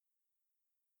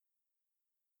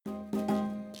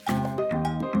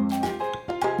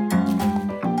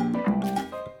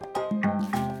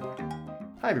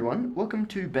everyone, welcome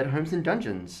to Better Homes and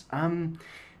Dungeons.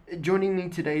 Joining me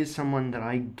today is someone that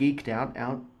I geeked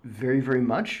out very, very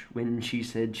much when she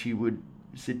said she would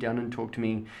sit down and talk to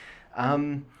me.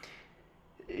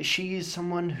 She is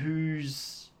someone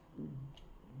who's,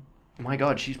 my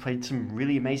God, she's played some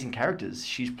really amazing characters.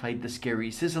 She's played the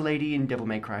scary scissor lady in Devil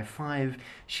May Cry 5.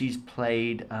 She's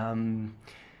played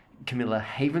Camilla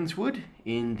Havenswood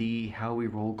in the How We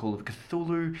Roll Call of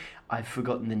Cthulhu. I've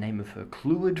forgotten the name of her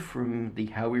Cluid from the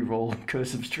How We Roll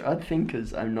Curse of Strahd thing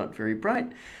because I'm not very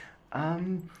bright.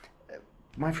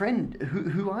 My friend,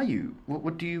 who are you?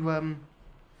 What do you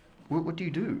what do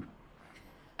you do?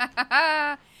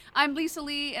 I'm Lisa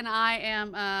Lee, and I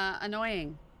am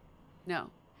annoying.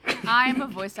 No, I'm a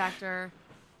voice actor,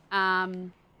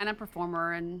 and a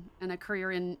performer, and a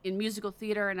career in musical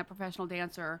theater and a professional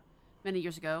dancer many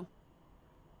years ago.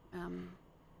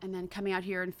 And then coming out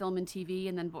here in film and TV,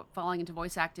 and then falling into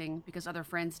voice acting because other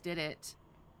friends did it.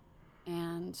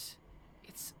 And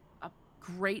it's a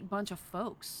great bunch of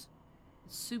folks.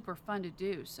 It's super fun to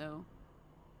do, so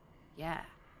yeah.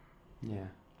 Yeah.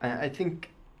 I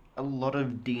think a lot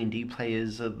of D&D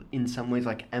players are in some ways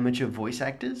like amateur voice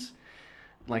actors.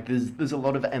 Like there's a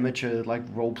lot of amateur like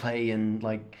role play and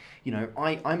like, you know,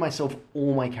 I myself,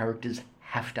 all my characters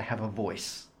have to have a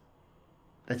voice.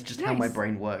 That's just how my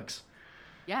brain works.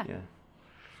 Yeah.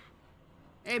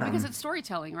 Yeah. Because it's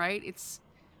storytelling, right? It's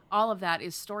all of that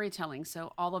is storytelling.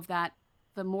 So all of that,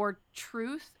 the more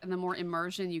truth and the more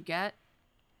immersion you get,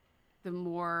 the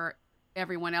more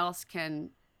everyone else can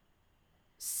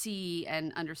see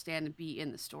and understand and be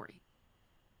in the story.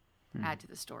 Add to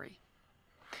the story.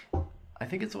 I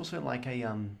think it's also like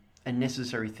a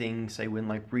necessary thing, say when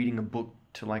like reading a book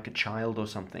to like a child or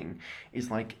something,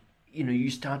 is like, you know, you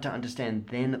start to understand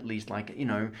then at least like, you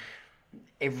know,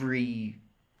 every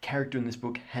character in this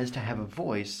book has to have a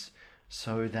voice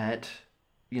so that,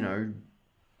 you know,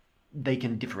 they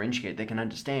can differentiate, they can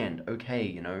understand, okay,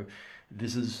 you know,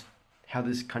 this is how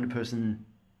this kind of person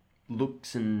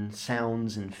looks and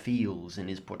sounds and feels and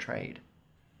is portrayed.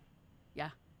 Yeah.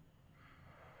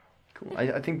 Cool.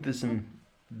 I think there's some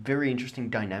very interesting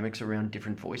dynamics around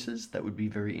different voices that would be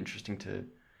very interesting to,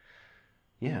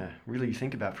 yeah, really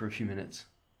think about for a few minutes.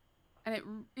 And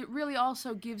it really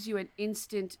also gives you an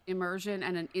instant immersion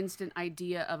and an instant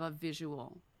idea of a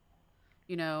visual.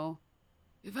 You know,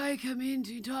 if I come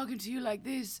into talking to you like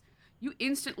this, you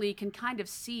instantly can kind of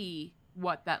see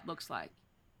what that looks like.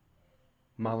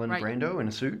 Marlon Brando in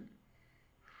a suit?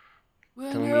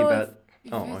 Well, telling me about...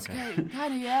 okay.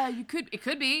 Kind of, yeah, you could. It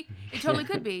could be. It totally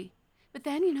could be. But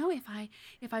then, you know, if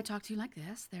I talk to you like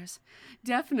this, there's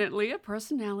definitely a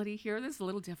personality here that's a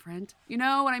little different. You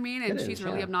know what I mean? And she's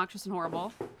really obnoxious and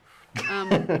horrible.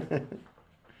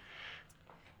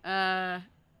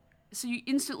 So you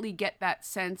instantly get that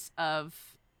sense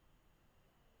of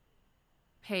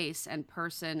pace and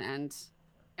person, and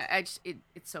it's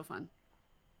so fun.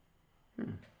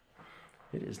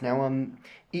 It is. Now,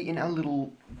 in our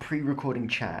little pre-recording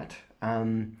chat,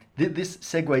 this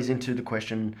segues into the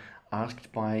question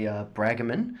asked by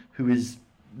Braggerman, who is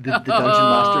the dungeon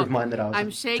master of mine that I was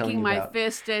I'm shaking my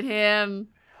fist at him.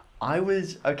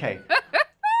 Okay.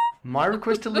 My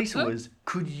request to Lisa was,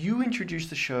 could you introduce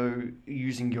the show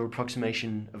using your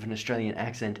approximation of an Australian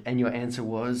accent? And your answer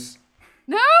was...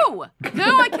 No,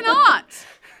 I cannot.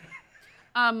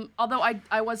 Although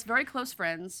I was very close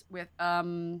friends with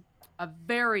a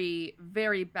very,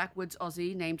 very backwoods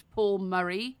Aussie named Paul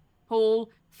Murray. Paul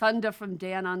Thunder from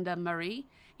Down Under Murray.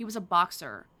 He was a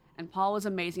boxer, and Paul is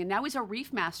amazing. And now he's a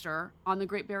reef master on the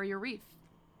Great Barrier Reef,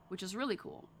 which is really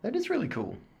cool. That is really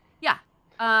cool. Yeah.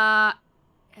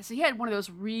 So he had one of those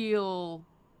real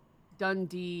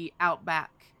Dundee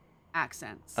outback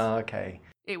accents. Okay.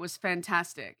 It was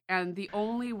fantastic. And the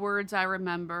only words I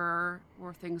remember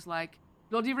were things like,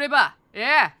 Bloody Ribber,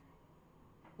 yeah.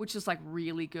 Which is like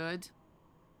really good.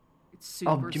 It's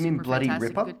super, do you mean Bloody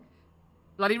Ripper? Good.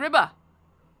 Bloody Ribber.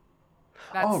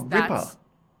 Ripper.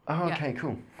 Oh, okay, yeah.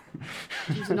 Cool.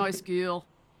 She was a nice girl.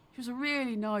 She was a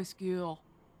really nice girl.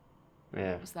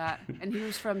 Yeah. Was that? And he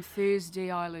was from Thursday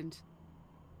Island.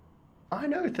 I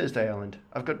know Thursday Island.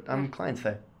 I've got clients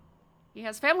there. He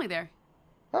has family there.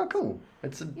 Oh, cool.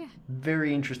 It's a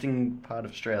very interesting part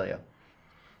of Australia.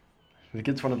 I think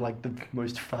it's one of like the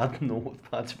most far north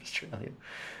parts of Australia.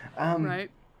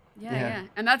 Right. Yeah.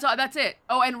 And that's it.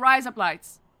 Oh, and Rise Up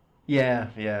Lights. Yeah.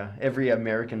 Every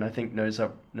American, I think, knows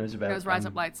about Rise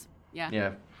Up Lights. Yeah.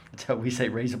 Yeah. That's how we say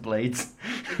razor blades.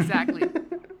 Exactly.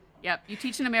 Yep. You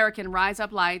teach an American Rise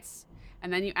Up Lights,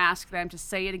 and then you ask them to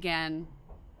say it again.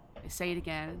 They say it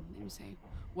again, and you say,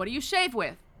 "What do you shave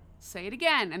with?" Say it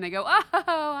again, and they go, "Oh,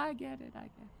 I get it.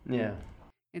 Yeah.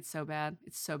 It's so bad.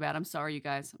 It's so bad. I'm sorry, you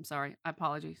guys. I'm sorry.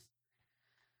 Apologies.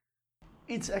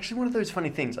 It's actually one of those funny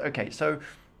things. Okay, so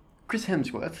Chris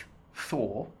Hemsworth,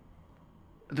 Thor.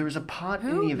 There is a part in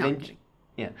Who? the No. Avengers.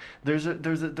 Yeah, there's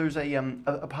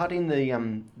a part in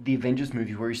the Avengers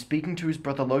movie where he's speaking to his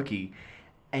brother Loki,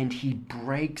 and he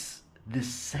breaks the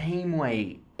same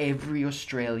way every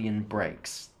Australian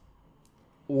breaks.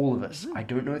 All of us. I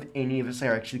don't know if any of us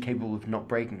are actually capable of not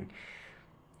breaking.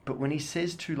 But when he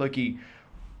says to Loki,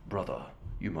 "Brother,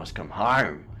 you must come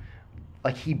home,"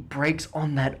 like he breaks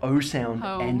on that O sound,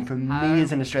 and for me Home.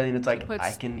 as an Australian, it's like Puts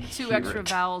I can two hear extra it.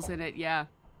 vowels in it. Yeah,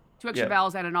 two extra Yeah.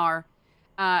 vowels and an R.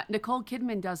 Nicole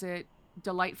Kidman does it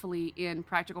delightfully in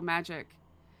Practical Magic.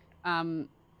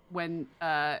 When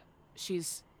they're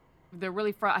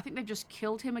really I think they've just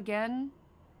killed him again.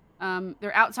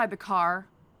 They're outside the car.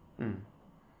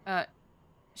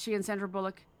 She and Sandra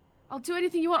Bullock. I'll do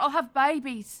anything you want. I'll have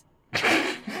babies.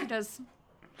 She does.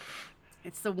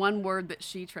 It's the one word that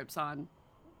she trips on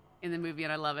in the movie,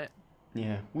 and I love it.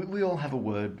 Yeah, we all have a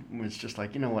word where it's just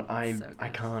like, you know what, I So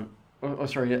good. can't, or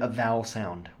sorry, a vowel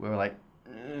sound where we're like,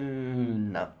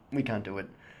 no, we can't do it.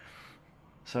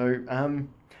 So,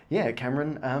 yeah,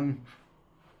 Cameron,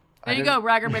 There you go,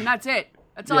 Braggerman. That's it.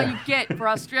 That's all Yeah. you get for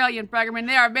Australian Braggerman.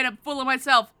 There, I've made a fool of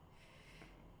myself.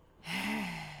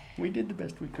 we did the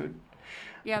best we could.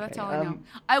 Yeah, that's Okay, all I know.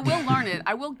 I will learn it.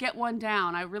 I will get one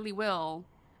down. I really will,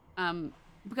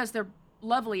 because they're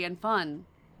lovely and fun.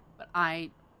 But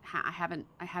I haven't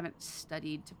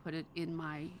studied to put it in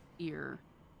my ear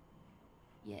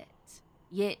yet.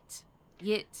 Yet.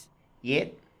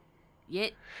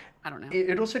 I don't know.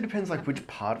 It also depends like which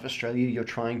part of Australia you're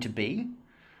trying to be.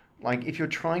 Like if you're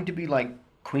trying to be like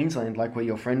Queensland, like where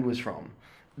your friend was from,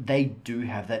 they do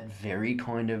have that very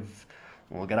kind of,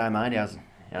 well, g'day mate,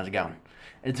 how's it going?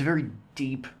 It's very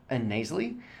deep and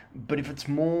nasally. But if it's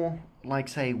more like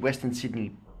say Western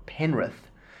Sydney, Penrith,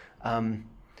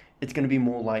 it's going to be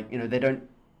more like, they don't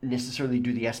necessarily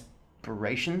do the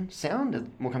aspiration sound.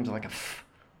 It more comes to like a f,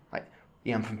 like,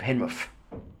 yeah, I'm from Penrith.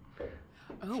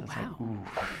 Oh, It's like, wow. ooh.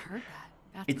 I heard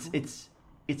that. That's cool.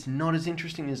 It's not as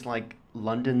interesting as like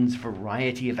London's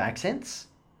variety of accents.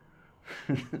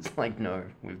 It's like no.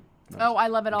 Oh, I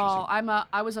love it all. Interesting.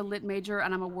 I was a lit major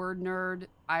and I'm a word nerd.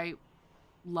 I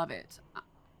love it.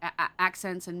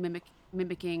 Accents and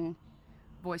mimicking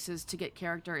voices to get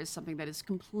character is something that is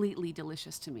completely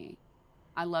delicious to me.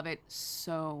 I love it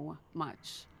so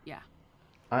much. Yeah.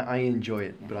 I enjoy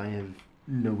it, but I am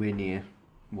nowhere near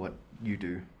what you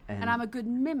do. And I'm a good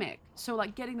mimic. So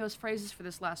like getting those phrases for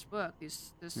this last book,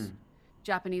 this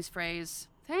Japanese phrase,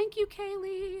 thank you,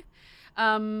 Kaylee.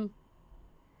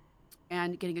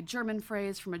 And getting a German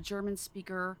phrase from a German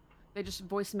speaker. They just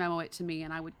voice memo it to me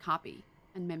and I would copy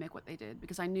and mimic what they did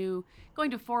because I knew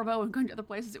going to Forvo and going to other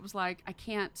places, it was like, I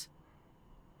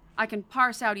can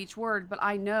parse out each word, but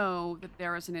I know that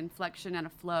there is an inflection and a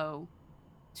flow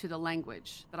to the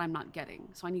language that I'm not getting.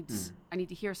 So I need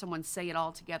to hear someone say it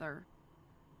all together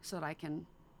so that I can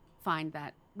find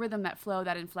that rhythm, that flow,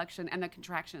 that inflection, and the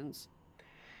contractions.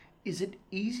 Is it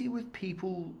easy with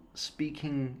people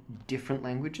speaking different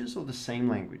languages or the same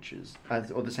languages?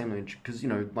 Or the same language? Because,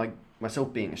 like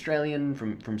myself being Australian,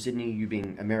 from Sydney, you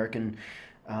being American,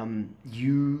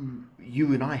 you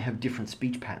and I have different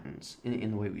speech patterns in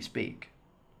the way we speak.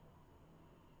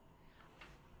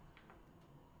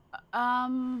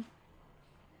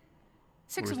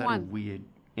 Six Or is of that one. a weird...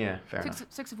 Yeah, fair enough.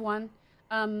 Six of one.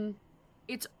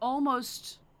 It's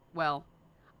almost, well,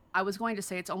 I was going to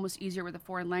say it's almost easier with a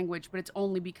foreign language, but it's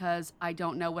only because I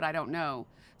don't know what I don't know.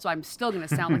 So I'm still going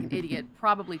to sound like an idiot,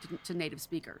 probably to native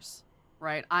speakers,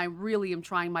 right? I really am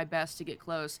trying my best to get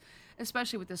close,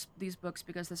 especially with these books,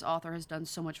 because this author has done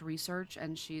so much research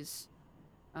and she's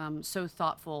so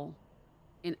thoughtful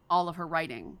in all of her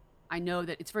writing. I know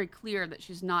that it's very clear that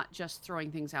she's not just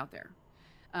throwing things out there.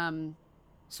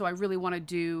 So I really want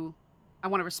to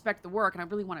respect the work and I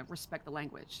really want to respect the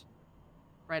language,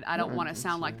 right? I don't want to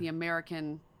sound like the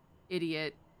American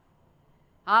idiot.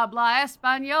 Habla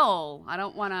español. I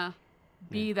don't want to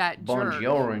be that jerk.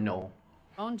 Buongiorno.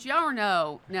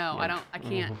 Buongiorno. No, Yeah. I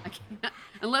can't.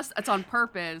 Unless it's on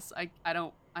purpose. I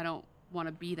don't want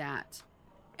to be that.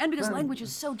 And because language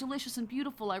is so delicious and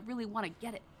beautiful, I really want to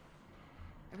get it.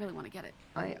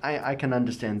 I can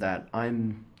understand that.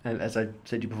 As I said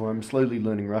to you before, I'm slowly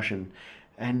learning Russian.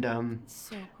 And It's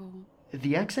so cool.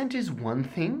 the accent is one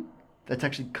thing that's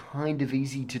actually kind of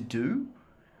easy to do.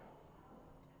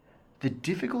 The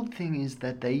difficult thing is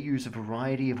that they use a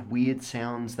variety of weird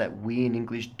sounds that we in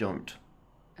English don't.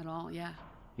 At all, yeah.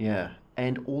 Yeah,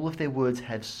 and all of their words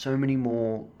have so many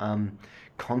more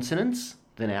consonants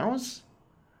than ours.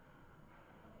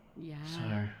 Yeah.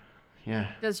 So,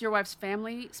 yeah. Does your wife's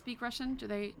family speak Russian? Do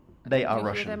they? They do are you hear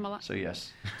Russian, them a lot? so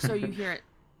yes. So you hear it.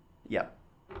 Yeah.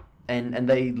 And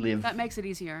they live... That makes it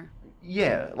easier.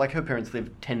 Yeah, like her parents live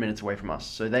 10 minutes away from us,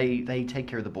 so they take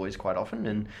care of the boys quite often,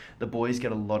 and the boys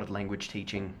get a lot of language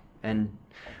teaching, and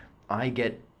I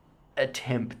get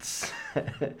attempts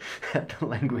at the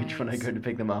language when I Right. go to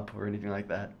pick them up or anything like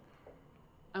that.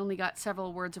 I only got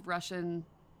several words of Russian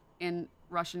in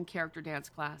Russian character dance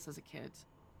class as a kid.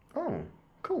 Oh,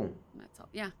 cool. That's all.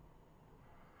 Yeah.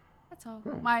 That's all.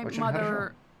 Oh, My what you had to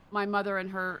mother, my mother and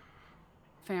her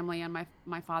family, and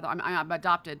my father. I'm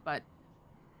adopted, but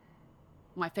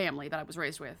my family that I was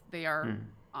raised with, they are.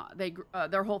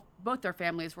 Both their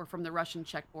families were from the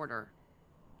Russian-Czech border.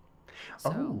 So,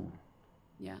 Oh,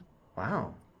 yeah.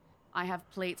 wow. I have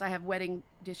plates. I have wedding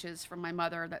dishes from my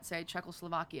mother that say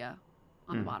Czechoslovakia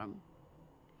on the bottom.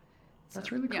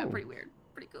 That's really Yeah, cool. pretty weird.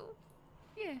 Pretty cool.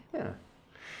 Yeah. Yeah.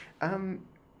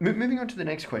 Moving on to the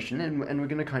next question, and we're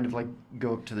going to kind of like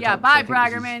go up to the Yeah, top. 'cause I bye, think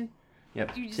this is- Bragerman.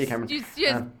 Yep. You See you, Cameron. just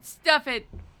stuff it.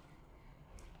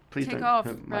 Please take don't off,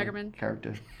 hurt my Bragerman.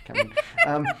 character, Cameron.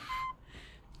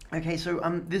 Okay, so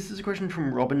this is a question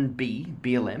from Robin B.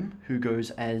 BLM, who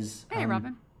goes as Hey,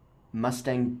 Robin.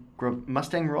 Mustang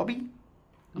Robbie.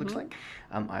 Looks like.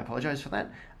 I apologize for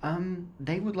that.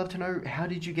 They would love to know, how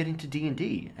did you get into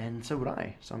D&D? And so would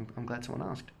I. So I'm glad someone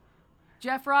asked.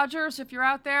 Jeff Rogers, if you're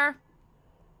out there,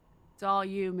 it's all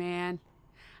you, man.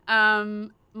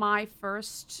 My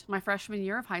freshman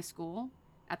year of high school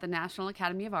at the National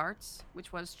Academy of Arts,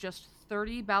 which was just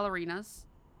 30 ballerinas.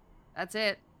 That's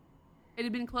it. It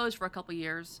had been closed for a couple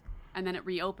years, and then it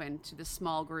reopened to this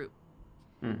small group.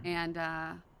 And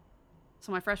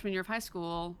so my freshman year of high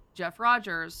school, Jeff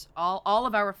Rogers, all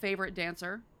of our favorite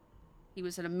dancer,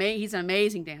 he's an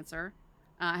amazing dancer,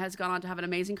 has gone on to have an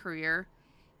amazing career.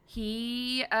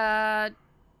 He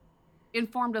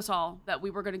informed us all that we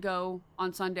were going to go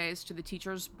on Sundays to the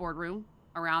teacher's boardroom,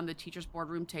 around the teacher's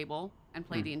boardroom table, and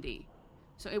play D&D.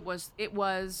 So it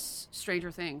was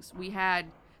Stranger Things. We had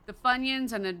the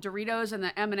Funyuns and the Doritos and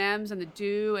the M&Ms and the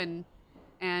Dew and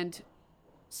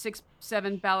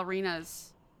 6-7 ballerinas,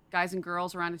 guys and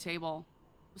girls around a table.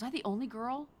 Was I the only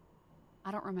girl?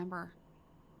 I don't remember.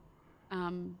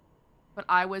 But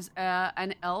I was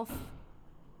an elf.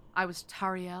 I was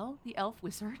Tariel, the elf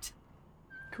wizard.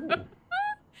 Cool.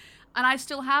 And I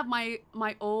still have my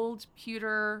old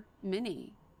pewter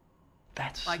mini.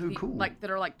 That's Like so cool. Like that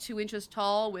are like 2 inches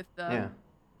tall with the... Yeah. Is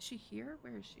she here?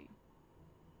 Where is she?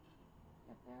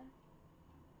 Up there?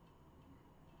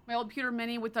 My old pewter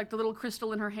mini with like the little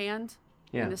crystal in her hand.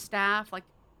 Yeah. And the staff. Like,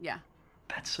 yeah.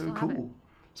 That's so Still have it. cool.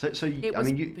 So It I was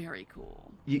mean, you very cool.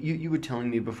 you were telling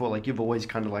me before, like, you've always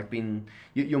kind of like been,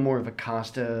 you're more of a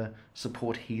caster,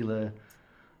 support, healer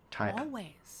type.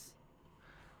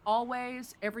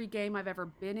 Always. Every game I've ever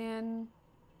been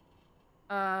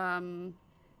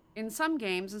in some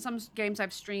games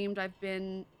I've streamed, I've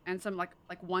been, and some like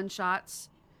one-shots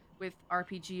with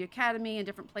RPG Academy and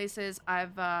different places.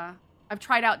 I've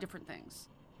tried out different things,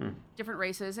 different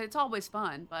races. It's always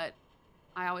fun, but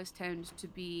I always tend to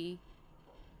be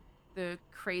the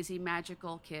crazy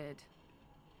magical kid,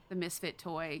 the misfit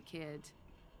toy kid.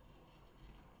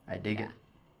 I dig it.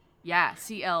 Yeah,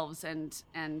 sea elves and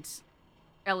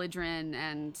Eladrin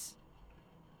and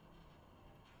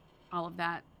all of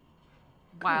that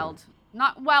wild,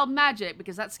 not wild magic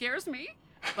because that scares me,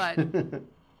 but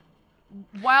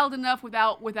wild enough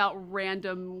without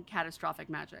random catastrophic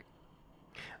magic.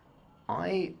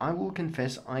 I will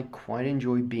confess, I quite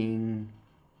enjoy being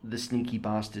the sneaky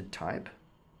bastard type.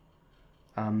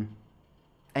 And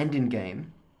in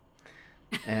game.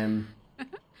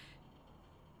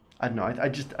 I don't know.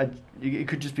 It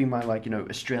could just be my, like,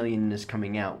 Australianness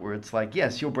coming out, where it's like,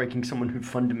 yes, you're breaking someone who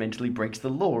fundamentally breaks the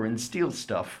law and steals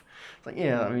stuff. It's like,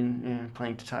 yeah, I mean, yeah,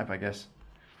 playing to type, I guess.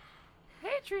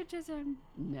 Patriotism?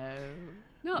 No,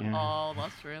 not Yeah. all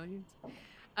Australians.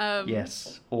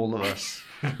 Yes, all of us.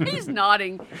 He's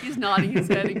nodding. He's nodding his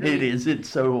head. It is. It's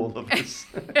so all of us.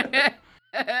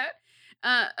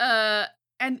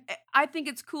 And I think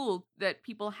it's cool that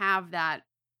people have that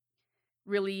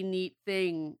really neat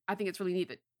thing. I think it's really neat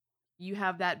that you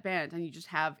have that bent and you just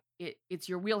have it. It's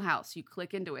your wheelhouse. You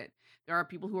click into it. There are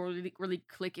people who really, really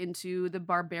click into the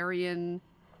barbarian,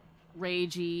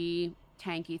 ragey,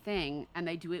 tanky thing, and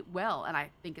they do it well. And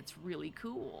I think it's really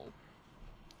cool.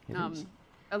 It is.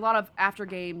 A lot of after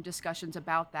game discussions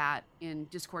about that in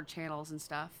Discord channels and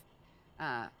stuff.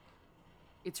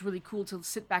 It's really cool to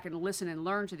sit back and listen and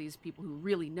learn to these people who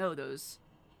really know those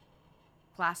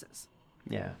classes.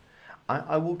 Yeah.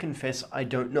 I will confess I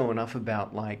don't know enough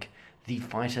about, like, the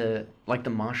fighter, like the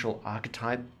martial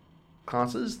archetype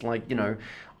classes. Like,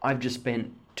 I've just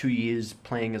spent 2 years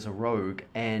playing as a rogue,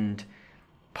 and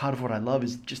part of what I love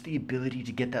is just the ability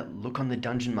to get that look on the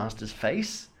dungeon master's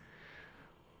face,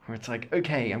 where it's like,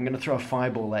 okay, I'm going to throw a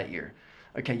fireball at you.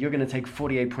 Okay, you're going to take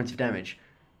 48 points of damage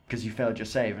because you failed your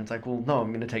save. And it's like, well, no, I'm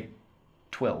going to take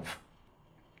 12.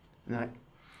 And like,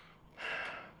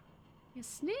 You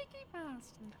sneaky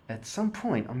bastard. at some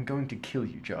point, I'm going to kill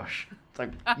you, Josh. It's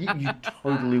like, you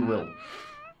totally will.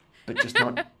 But just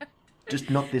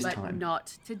not this But time.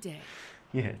 not today.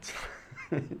 Yeah, it's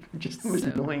just the most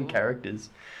So annoying cool. characters.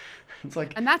 It's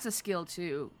like, And that's a skill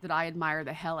too that I admire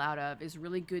the hell out of, is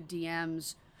really good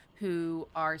DMs who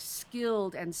are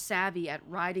skilled and savvy at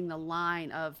riding the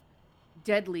line of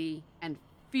deadly and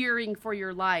fearing for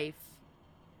your life,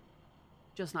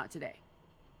 just not today.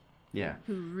 yeah,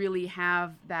 Who really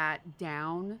have that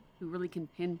down, who really can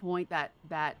pinpoint that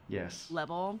yes.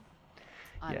 level.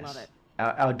 I Yes. love it.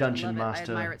 Our dungeon Love it. I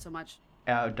master, admire it so much.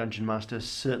 our dungeon master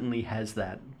certainly has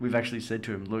that. We've actually said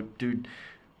to him, "Look, dude,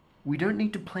 we don't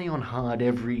need to play on hard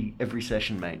every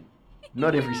session, mate.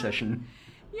 Not every Yeah. session."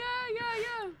 Yeah.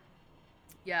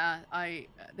 Yeah,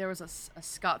 there was a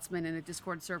Scotsman in a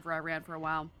Discord server I ran for a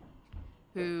while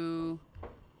who,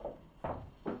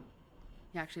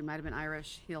 he actually might have been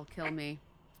Irish. He'll kill me.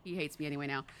 He hates me anyway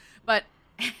now. But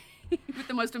with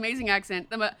the most amazing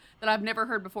accent that I've never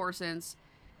heard before or since.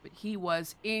 But he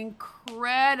was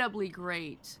incredibly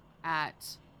great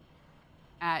at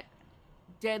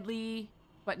deadly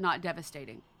but not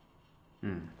devastating.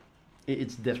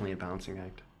 It's definitely a balancing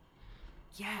act.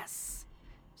 Yes.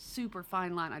 Super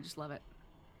fine line. I just love it.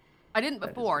 I didn't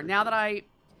That is before. really Now cool. that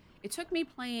it took me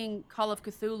playing Call of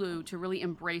Cthulhu to really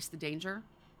embrace the danger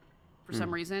for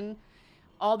some reason.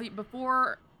 All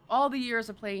the years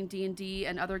of playing D&D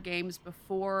and other games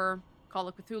before Call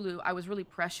of Cthulhu, I was really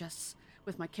precious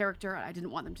with my character. I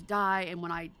didn't want them to die.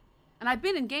 And I've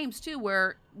been in games too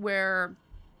where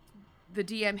the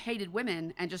DM hated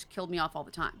women and just killed me off all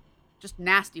the time. Just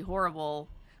nasty, horrible,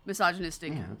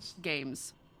 misogynistic Yeah, it's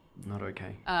games. not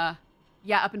okay.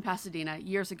 Yeah, up in Pasadena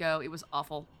years ago. It was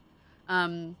awful.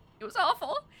 It was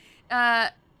awful.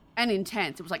 And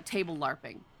intense. It was like table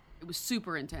LARPing. It was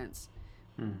super intense.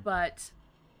 But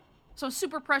so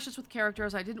super precious with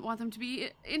characters. I didn't want them to be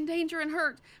in danger and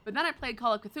hurt. But then I played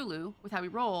Call of Cthulhu with how we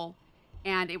roll,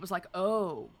 and it was like,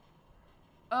 oh,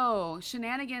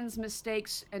 shenanigans,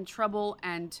 mistakes, and trouble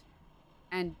and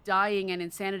dying and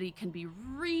insanity can be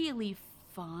really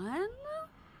fun.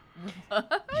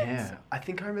 Yeah, I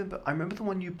think I remember the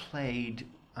one you played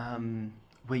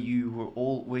where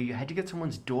you had to get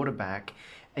someone's daughter back,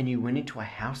 and you went into a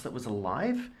house that was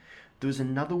alive. There was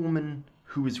another woman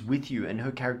who was with you, and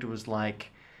her character was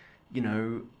like,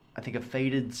 I think a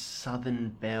faded Southern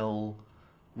belle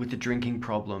with a drinking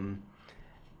problem,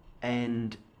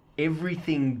 and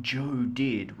everything Joe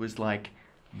did was like,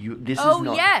 this is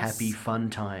not yes. happy fun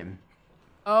time.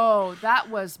 Oh, that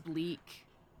was bleak.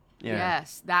 Yeah.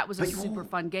 Yes, that was a But super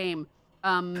fun game.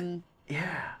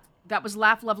 Yeah. That was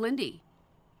Laugh Love Lindy,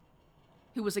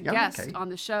 who was a Yeah, guest okay. on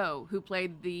the show, who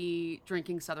played the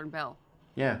drinking Southern belle.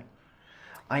 Yeah.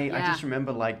 I just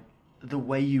remember like the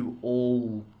way you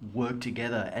all worked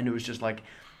together, and it was just like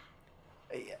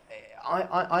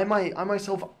I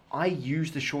myself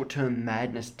use the short-term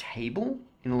madness table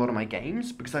in a lot of my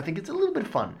games because I think it's a little bit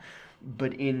fun.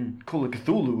 But in Call of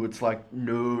Cthulhu, it's like,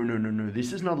 no,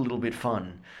 this is not a little bit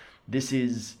fun. This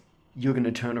is, you're going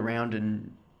to turn around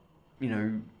and,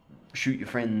 shoot your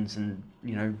friends and,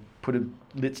 put a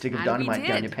lit stick of And dynamite we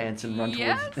down did. your pants and run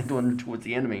Yes. towards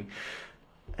the enemy.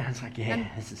 And it's like, yeah,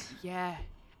 this is... Yeah.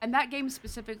 And that game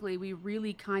specifically, we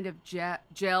really kind of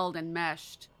gelled and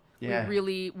meshed. Yeah. We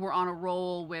really were on a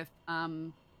roll with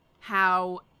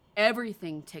how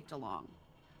everything ticked along.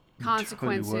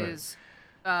 Consequences,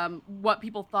 what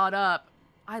people thought up.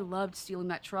 I loved stealing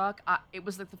that truck. It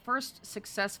was like the first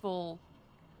successful,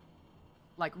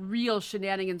 like real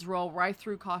shenanigans roll where I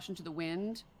threw caution to the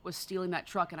wind, was stealing that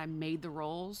truck, and I made the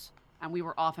rolls, and we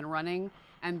were off and running,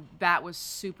 and that was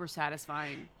super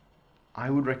satisfying. I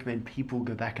would recommend people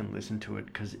go back and listen to it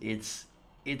because it's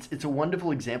a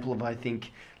wonderful example of, I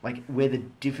think, like where the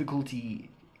difficulty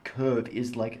curve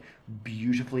is like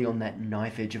beautifully on that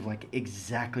knife edge of like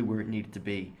exactly where it needed to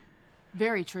be.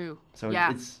 Very true. So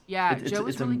yeah, it's Joe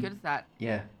was it's a- really good at that.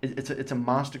 Yeah, it's a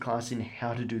masterclass in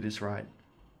how to do this right.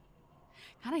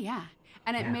 Kind of, yeah.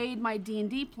 And it Yeah. made my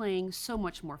D&D playing so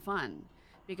much more fun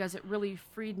because it really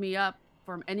freed me up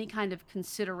from any kind of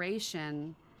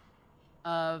consideration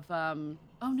of, oh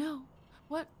no,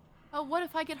 what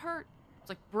if I get hurt? It's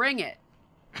like, bring it.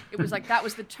 It was like that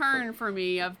was the turn for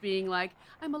me of being like,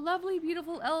 I'm a lovely,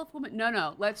 beautiful elf woman.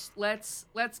 No, let's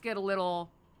get a little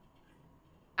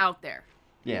out there,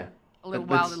 Yeah. a little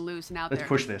Let's- wild and loose and out Let's there.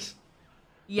 push this.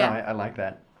 Yeah, No, I like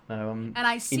that. and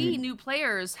I see new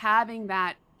players having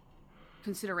that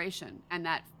consideration and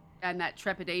that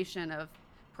trepidation of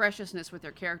preciousness with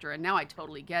their character, and now I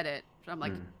totally get it. So I'm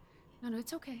like, no,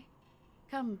 it's okay.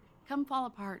 Come fall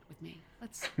apart with me.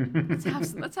 Let's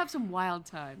have some wild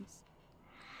times.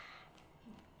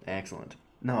 Excellent.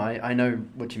 No, I know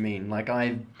what you mean. Like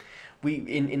we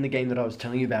in the game that I was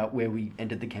telling you about where we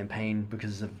ended the campaign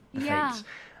because of the Yeah. fates,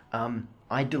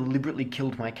 I deliberately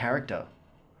killed my character.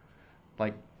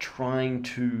 Like trying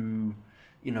to,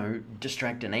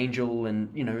 distract an angel and,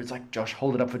 it's like, Josh,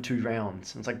 hold it up for 2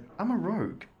 rounds. And it's like, I'm a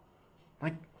rogue.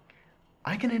 Like,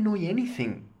 I can annoy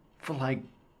anything for like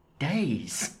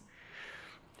days.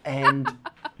 And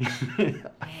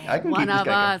I can One keep this of guy going.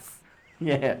 us.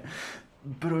 Yeah.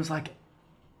 But it was like,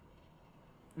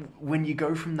 when you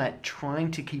go from that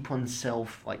trying to keep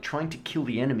oneself, like trying to kill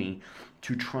the enemy,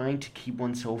 to trying to keep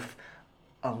oneself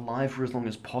alive for as long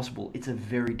as possible, it's a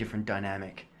very different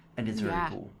dynamic. And it's very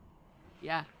cool.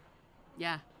 Yeah.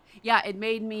 It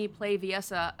made me play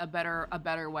Viessa a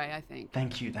better way, I think.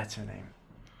 Thank you, that's her name.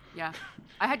 Yeah.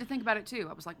 I had to think about it too.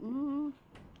 I was like, I'm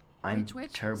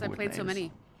which? terrible 'Cause I with played so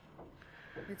names.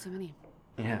 many.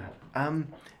 Yeah.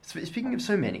 Speaking of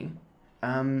so many,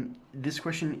 this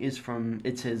question is from,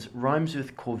 it says, Rhymes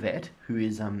with Corvette, who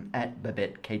is at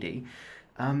Babette KD.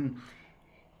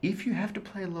 If you have to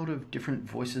play a lot of different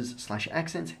voices /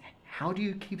 accents, how do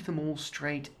you keep them all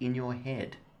straight in your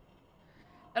head?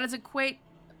 That is a quate.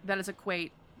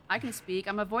 I can speak.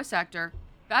 I'm a voice actor.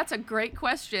 That's a great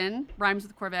question. Rhymes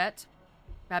with Corvette.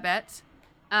 Babette.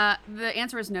 The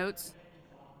answer is notes.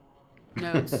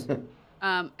 Notes.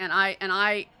 And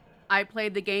I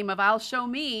played the game of I'll show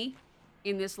me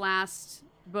in this last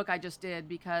book I just did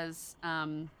because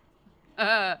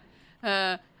I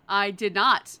did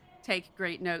not take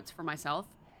great notes for myself.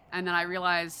 And then I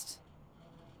realized,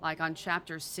 like on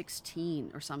chapter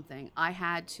 16 or something, I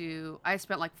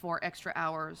spent like 4 extra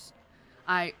hours.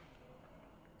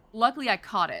 Luckily I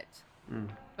caught it,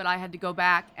 but I had to go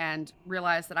back and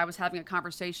realize that I was having a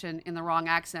conversation in the wrong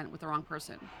accent with the wrong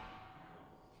person.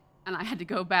 And I had to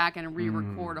go back and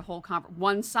re-record a whole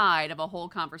one side of a whole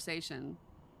conversation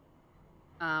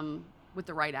with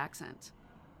the right accent.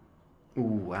 Ooh,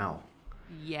 wow.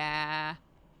 Yeah.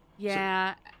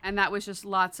 And that was just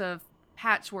lots of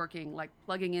patchworking, like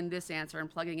plugging in this answer and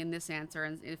plugging in this answer.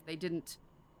 And if they didn't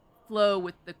flow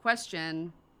with the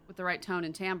question with the right tone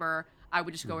and timbre, I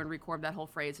would just go and record that whole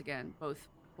phrase again, both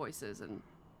voices.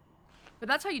 But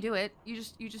that's how you do it. You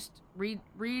just read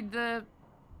the.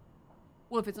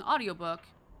 Well, if it's an audiobook,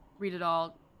 read it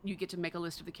all. You get to make a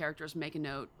list of the characters, make a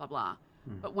note, blah blah.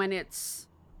 But when it's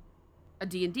a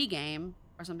D&D game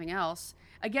or something else,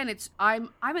 again, I'm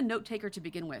a note taker to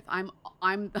begin with. I'm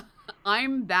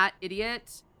that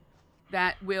idiot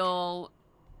that will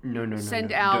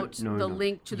send out the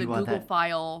link to the Google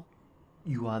file.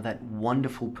 You are that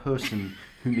wonderful person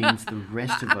who means the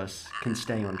rest of us can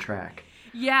stay on track.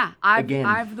 Yeah, I'm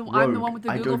the one with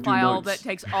the I Google don't do file notes. that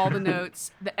takes all the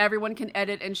notes that everyone can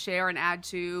edit and share and add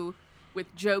to,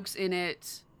 with jokes in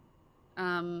it,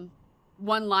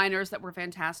 one-liners that were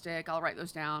fantastic. I'll write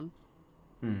those down.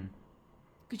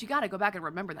 Because you got to go back and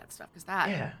remember that stuff, because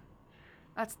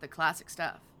that's the classic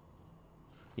stuff.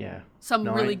 Yeah. Some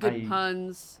really good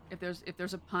puns, if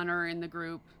there's a punner in the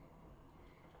group.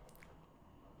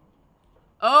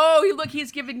 Oh, look,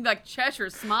 he's giving like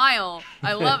Cheshire smile.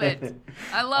 I love it.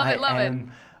 I love it.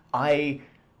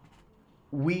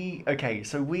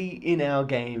 So we in our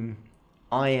game,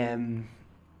 I am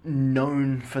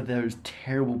known for those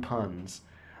terrible puns,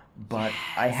 but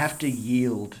I have to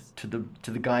yield to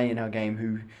the guy in our game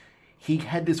who he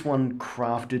had this one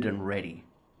crafted and ready.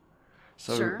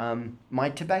 So Sure. My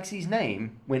Tabaxi's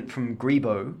name went from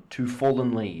Grebo to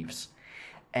Fallen Leaves,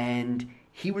 and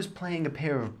he was playing a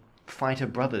pair of fighter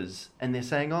brothers, and they're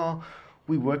saying, "Oh,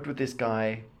 we worked with this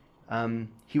guy.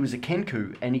 He was a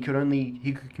Kenku, and he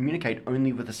could communicate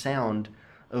only with the sound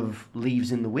of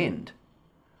leaves in the wind.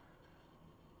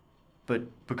 But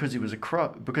because he was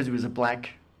a black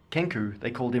Kenku, they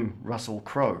called him Russell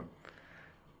Crowe.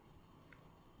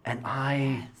 And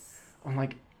I'm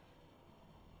like,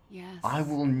 Yes. I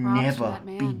will Props to never that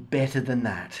man. be better than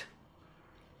that,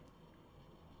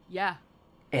 Yeah,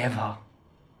 ever.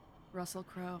 Russell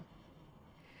Crowe.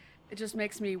 It just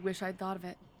makes me wish I'd thought of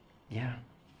it. Yeah,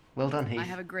 well done, Heath. I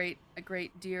have a great,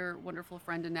 dear, wonderful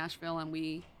friend in Nashville, and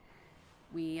we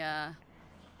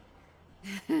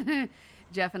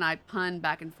Jeff and I pun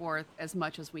back and forth as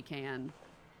much as we can.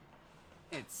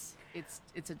 It's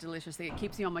a delicious thing. It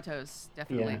keeps me on my toes,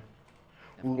 definitely. Yeah.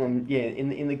 Well, yeah.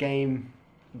 In the game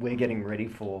we're getting ready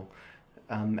for,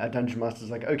 our dungeon master's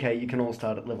like, okay, you can all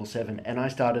start at level 7, and I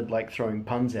started like throwing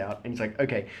puns out, and he's like,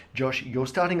 okay, Josh, you're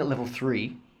starting at level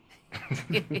 3.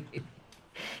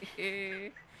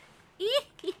 I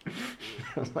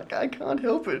was like, I can't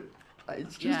help it.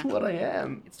 It's just what I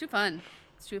am. It's too fun.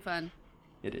 It's too fun.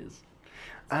 It is.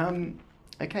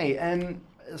 Okay, and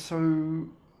so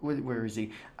where is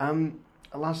he?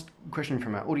 A last question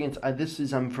from our audience. This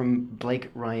is from Blake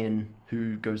Ryan,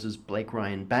 who goes as Blake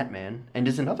Ryan Batman, and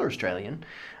is another Australian.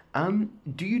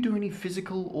 Do you do any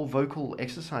physical or vocal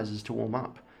exercises to warm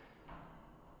up?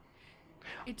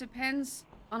 It depends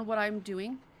on what I'm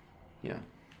doing. Yeah.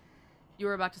 You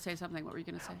were about to say something. What were you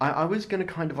going to say? I was going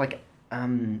to kind of like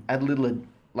add a little,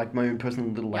 like my own personal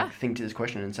little like thing to this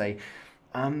question and say,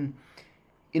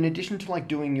 in addition to like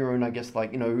doing your own, I guess,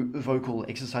 like, you know, vocal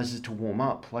exercises to warm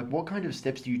up, like what kind of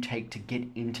steps do you take to get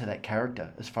into that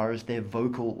character as far as their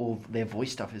vocal or their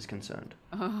voice stuff is concerned?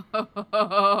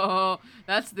 Oh,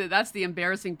 that's the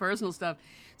embarrassing personal stuff.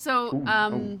 So, Ooh,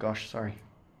 oh gosh, sorry.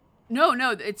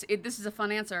 No, this is a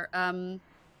fun answer. And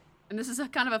this is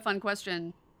kind of a fun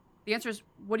question. The answer is,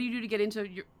 what do you do to get into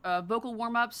your vocal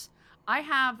warm-ups? I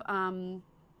have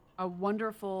a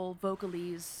wonderful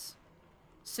Vocalese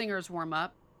singer's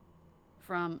warm-up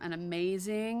from an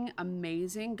amazing,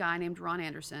 amazing guy named Ron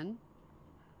Anderson,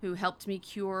 who helped me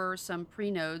cure some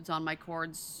pre-nodes on my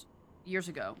chords years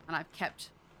ago. And I've kept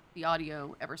the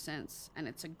audio ever since. And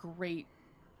it's a great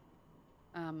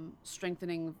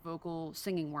strengthening vocal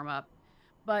singing warm-up.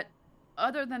 But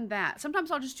other than that,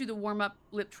 sometimes I'll just do the warm-up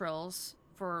lip trills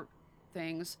for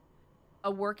things.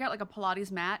 A workout like a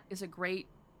Pilates mat is a great,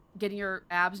 getting your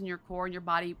abs and your core and your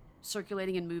body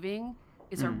circulating and moving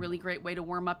is a really great way to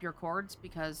warm up your chords,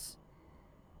 because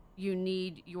you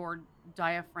need your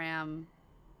diaphragm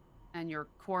and your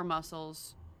core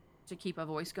muscles to keep a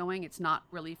voice going. It's not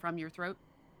really from your throat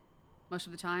most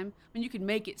of the time. I mean, you can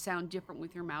make it sound different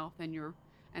with your mouth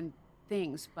and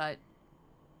things, but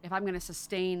if I'm going to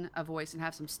sustain a voice and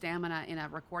have some stamina in a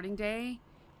recording day,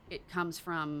 it comes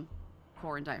from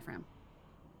core and diaphragm.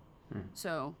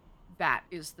 So that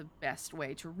is the best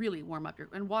way to really warm up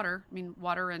and water. I mean,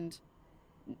 water and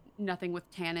nothing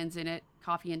with tannins in it.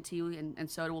 Coffee and tea and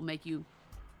soda will make you,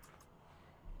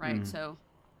 right? So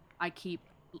I keep,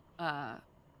 you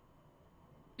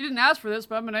didn't ask for this,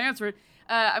 but I'm going to answer it.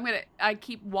 I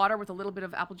keep water with a little bit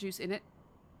of apple juice in it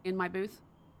in my booth.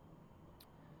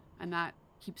 And that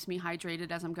keeps me hydrated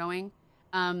as I'm going.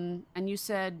 And you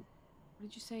said, what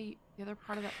did you say? The other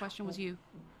part of that question was you.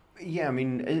 Yeah, I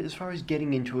mean, as far as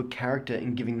getting into a character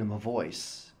and giving them a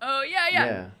voice. Oh,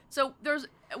 yeah. So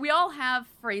we all have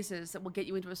phrases that will get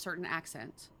you into a certain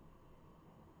accent,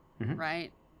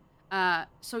 right?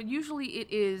 So usually it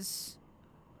is,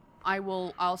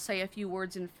 I'll say a few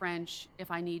words in French if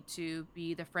I need to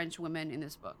be the French woman in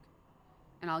this book.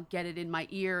 And I'll get it in my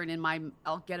ear and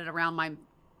I'll get it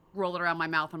roll it around my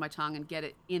mouth and my tongue and get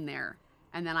it in there.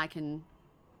 And then I can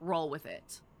roll with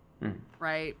it,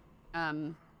 right?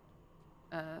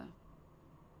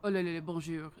 Oh là là,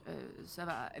 bonjour, ça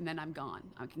va, and then I'm gone.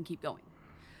 I can keep going.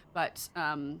 But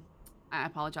I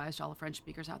apologize to all the French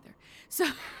speakers out there.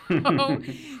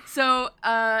 So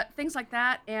things like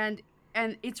that, and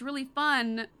it's really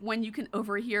fun when you can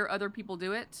overhear other people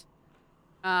do it.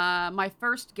 My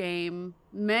first game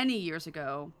many years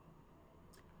ago,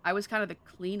 I was kind of the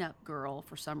cleanup girl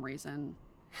for some reason.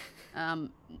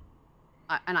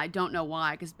 And I don't know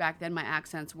why, because back then my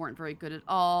accents weren't very good at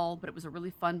all, but it was a really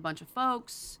fun bunch of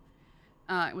folks.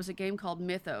 It was a game called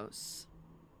Mythos.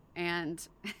 And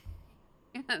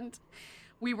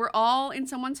we were all in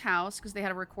someone's house because they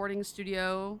had a recording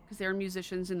studio, because they were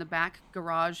musicians in the back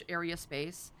garage area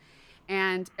space.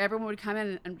 And everyone would come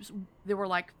in, and there were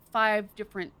like 5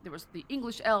 different, there was the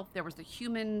English elf, there was the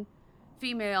human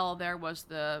female, there was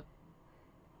the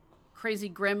crazy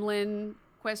gremlin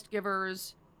quest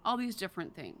givers, all these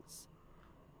different things.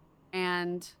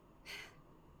 And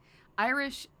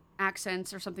Irish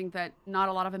accents are something that not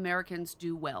a lot of Americans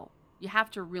do well. You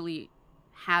have to really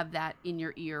have that in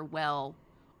your ear well,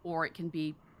 or it can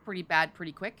be pretty bad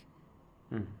pretty quick,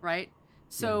 right?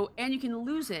 So, and you can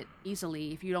lose it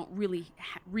easily if you don't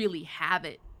really have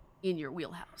it in your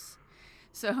wheelhouse.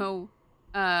 So,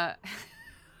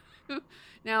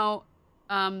 now,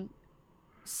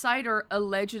 cider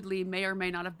allegedly may or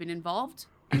may not have been involved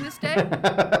in this day.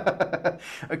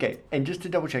 Okay, and just to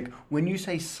double check, when you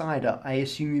say cider, I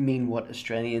assume you mean what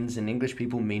Australians and English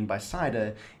people mean by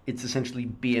cider. It's essentially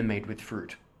beer made with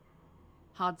fruit.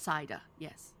 Hard cider,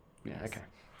 yes. Yeah, Yes. okay.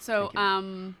 So,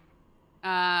 Thank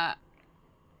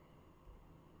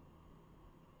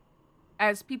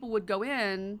as people would go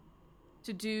in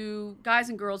to do, guys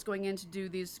and girls going in to do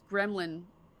these gremlin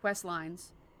quest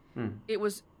lines, it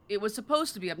was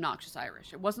supposed to be obnoxious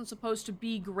Irish. It wasn't supposed to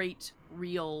be great,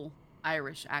 real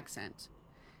Irish accent.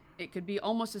 It could be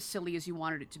almost as silly as you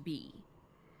wanted it to be.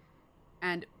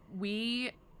 And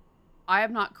I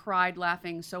have not cried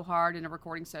laughing so hard in a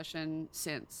recording session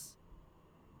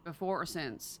before or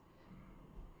since.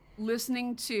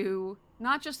 Listening to,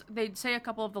 not just, they'd say a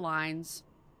couple of the lines,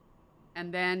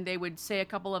 and then they would say a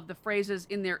couple of the phrases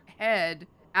in their head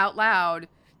out loud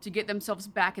to get themselves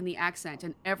back in the accent.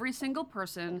 And every single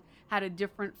person had a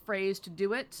different phrase to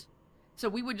do it. So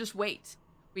we would just wait.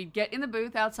 We'd get in the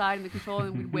booth outside in the control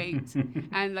and we'd wait.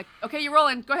 And like, okay, you're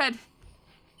rolling, go ahead.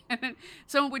 And then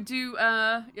someone would do,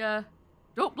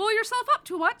 don't blow yourself up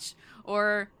too much.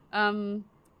 Or, lays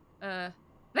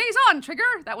on, Trigger.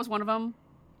 That was one of them.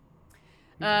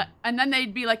 And then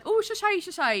they'd be like, oh,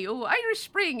 shashai, oh, Irish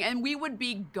Spring. And we would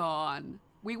be gone.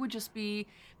 We would just be,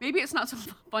 maybe it's not so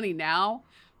funny now,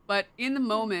 but in the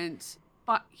moment,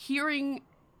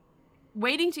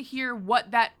 waiting to hear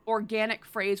what that organic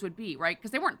phrase would be, right?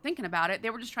 Because they weren't thinking about it. They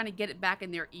were just trying to get it back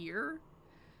in their ear.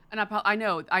 And I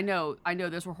know,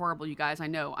 those were horrible, you guys. I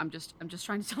know. I'm just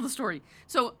trying to tell the story.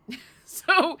 So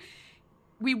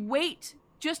we wait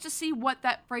just to see what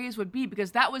that phrase would be,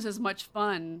 because that was as much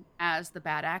fun as the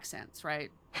bad accents, right?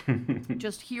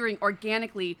 Just hearing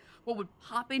organically what would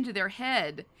pop into their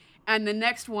head, and the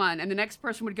next one, and the next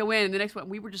person would go in, and the next one.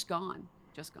 We were just gone.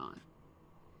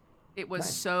 It was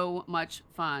so much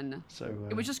fun. So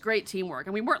it was just great teamwork,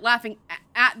 and we weren't laughing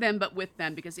at them, but with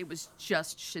them, because it was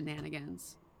just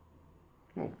shenanigans.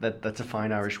 Well, that's a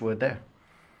fine Irish word there.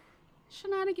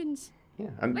 Shenanigans. Yeah.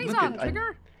 Lays on,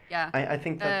 Trigger. Yeah. I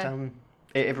think that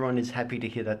everyone is happy to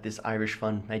hear that this Irish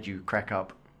fun made you crack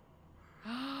up.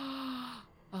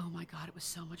 Oh my God, it was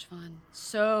so much fun.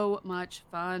 So much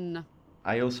fun.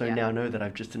 I also now know that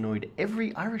I've just annoyed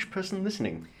every Irish person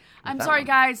listening. I'm sorry,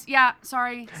 guys. Yeah,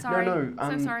 sorry. No.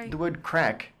 So sorry. The word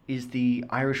crack is the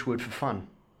Irish word for fun.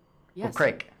 Yes. Or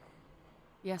crack.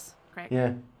 Yes, crack.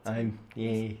 Yeah.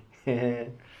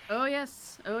 Oh,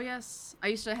 yes. I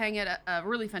used to hang at a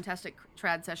really fantastic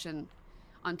trad session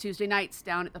on Tuesday nights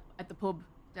down at the pub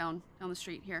down the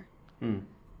street here.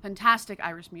 Fantastic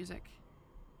Irish music.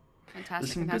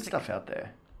 There's some good stuff out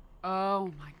there.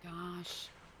 Oh my gosh.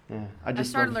 Yeah, I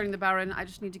started learning the Bowrin. I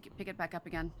just need to pick it back up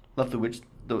again. Love the which?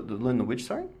 Learn the which?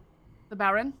 Sorry. The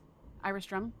Bowrin, Irish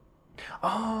drum.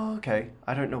 Oh, okay.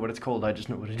 I don't know what it's called. I just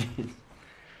know what it is.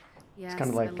 Yes, it's kind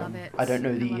of like I love it. I don't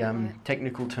know the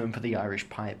technical term for the Irish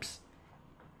pipes.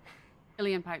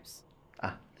 Uilleann pipes.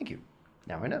 Ah, thank you.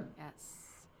 Now I know. Yes.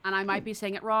 And I might be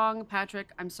saying it wrong, Patrick.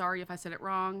 I'm sorry if I said it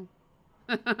wrong.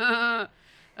 A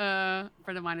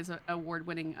friend of mine is an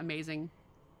award-winning, amazing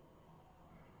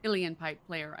Uilleann pipe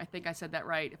player. I think I said that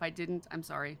right. If I didn't, I'm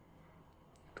sorry.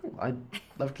 Cool. I'd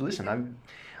love to listen.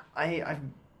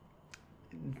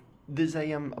 There's a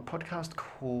podcast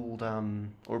called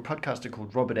or a podcaster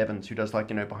called Robert Evans who does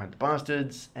Behind the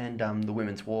Bastards and the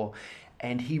Women's War,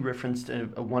 and he referenced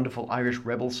a wonderful Irish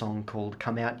rebel song called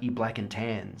 "Come Out Ye Black and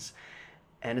Tans,"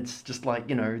 and it's just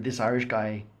this Irish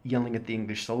guy yelling at the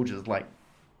English soldiers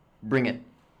 "Bring it!"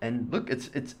 And look,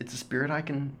 it's a spirit I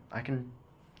can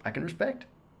respect.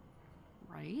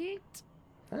 Right?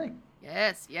 Hey.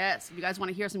 Yes. If you guys want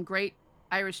to hear some great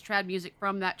Irish trad music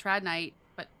from that trad night,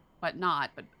 but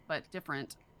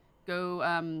different, go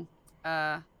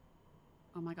oh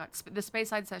my God, the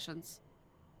Speyside Sessions.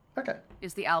 Okay.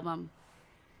 Is the album.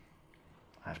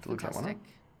 I have to look that one up.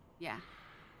 Yeah.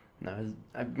 No,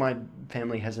 my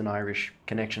family has an Irish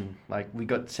connection. We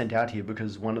got sent out here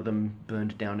because one of them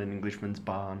burned down an Englishman's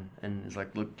barn, and it's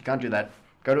like, look, you can't do that.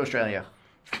 Go to Australia.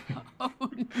 Oh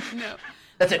no.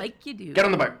 That's it. Like you do. Get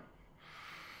on the boat.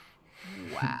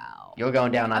 Wow. You're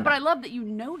going down under. But I love that you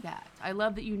know that. I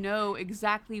love that you know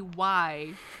exactly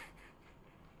why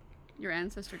your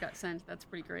ancestor got sent. That's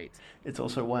pretty great. It's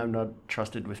also why I'm not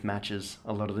trusted with matches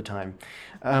a lot of the time.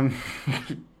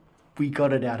 We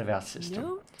got it out of our system.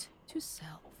 Note to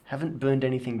self. Haven't burned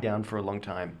anything down for a long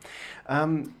time.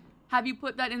 Have you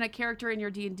put that in a character in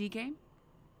your D&D game?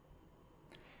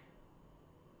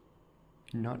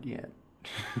 Not yet.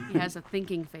 He has a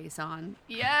thinking face on.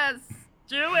 Yes!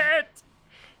 Do it!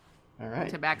 All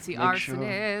right. Tabaxi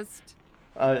Arsonist.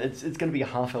 Sure. It's going to be a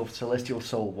half-elf celestial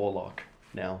soul warlock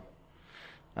now.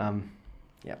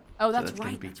 Yeah. Oh, that's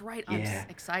right. That's right. I'm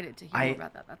excited to hear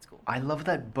about that. That's cool. I love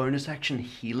that bonus action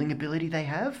healing ability they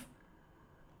have.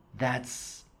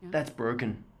 That's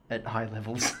broken at high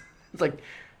levels. It's like,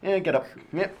 yeah, get up.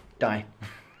 Yep, die.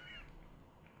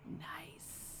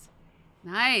 Nice.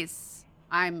 Nice.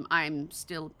 I'm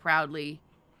still proudly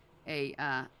a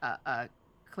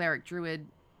cleric druid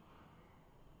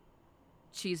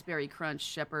cheeseberry crunch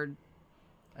shepherd.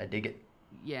 I dig it.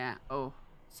 Yeah. Oh,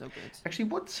 so good. Actually,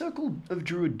 what circle of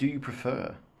druid do you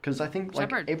prefer? Because I think like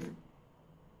Shepherd.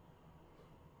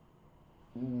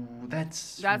 Ooh,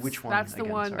 that's which one? That's the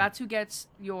again? one. Sorry. That's who gets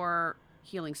your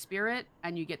healing spirit,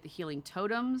 and you get the healing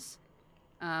totems.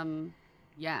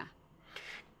 Yeah.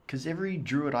 Because every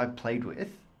druid I've played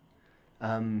with,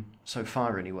 so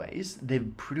far anyways,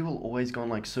 they've pretty well always gone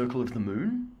like Circle of the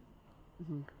Moon,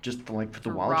 just for the To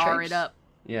wild rar shapes. it up.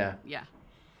 Yeah. Yeah.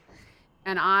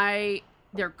 And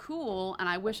they're cool, and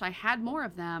I wish I had more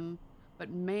of them, but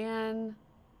man,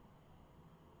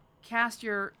 cast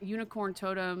your unicorn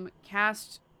totem,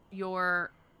 cast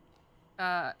your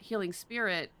healing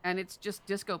spirit, and it's just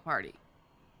disco party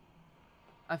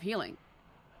of healing.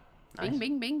 Nice. Bing,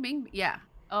 bing, bing, bing. Yeah.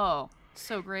 Oh,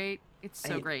 so great. It's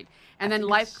so great. I And then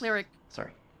think Life it's- Cleric,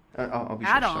 Sorry. I'll be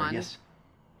sure. Add-on. Sorry. Yes.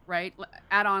 right?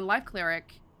 Add on Life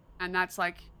Cleric, and that's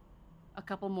like a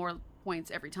couple more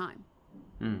points every time.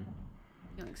 Mm.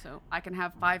 Healing. So I can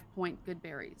have 5-point good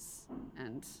berries.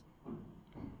 And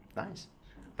Nice.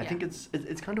 I Yeah. think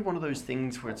it's kind of one of those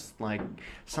things where it's like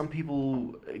some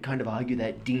people kind of argue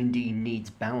that D&D needs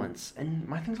balance, and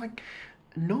my thing's like,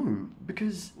 no,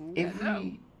 because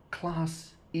every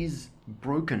class is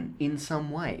broken in some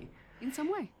way, in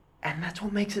some way. and that's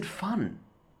what makes it fun.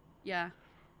 Yeah.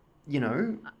 You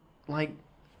know, like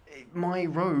my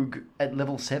rogue at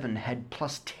level 7 had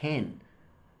 +10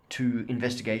 to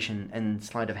investigation and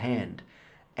sleight of hand,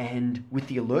 and with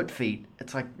the alert feat,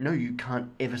 it's like, no, you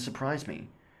can't ever surprise me.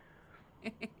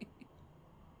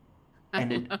 I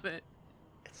And love it.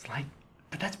 It's like,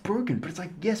 but that's broken. But it's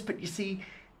like, yes, but you see,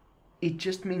 it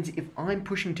just means if I'm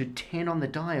pushing to 10 on the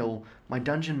dial, my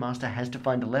dungeon master has to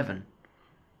find 11.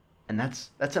 And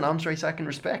that's an arms race I can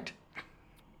respect.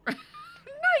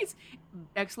 Nice.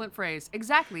 Excellent phrase.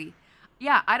 Exactly.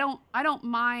 Yeah, I don't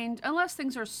mind unless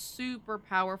things are super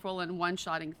powerful and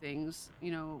one-shotting things,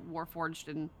 Warforged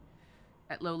and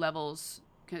at low levels,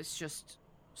 'cause it's just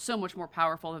so much more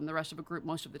powerful than the rest of a group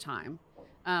most of the time.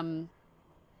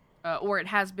 Or it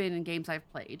has been in games I've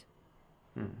played.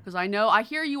 Because I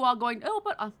hear you all going, oh,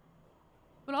 but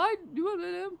I do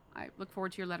it. I look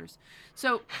forward to your letters.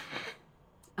 So,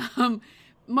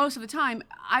 most of the time,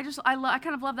 I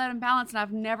kind of love that imbalance, and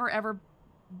I've never ever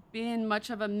been much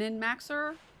of a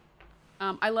min-maxer.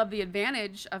 I love the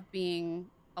advantage of being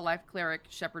a Life Cleric,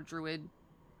 Shepherd Druid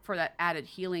for that added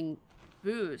healing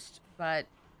boost. But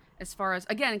as far as,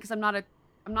 again, because I'm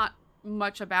not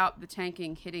much about the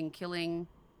tanking, hitting, killing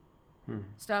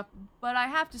stuff, but I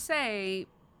have to say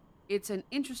it's an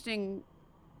interesting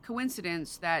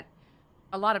coincidence that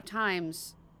a lot of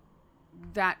times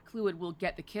that Cluid will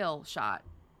get the kill shot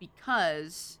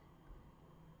because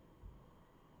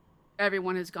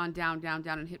everyone has gone down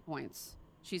in hit points.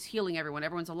 She's healing everyone.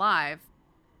 Everyone's alive.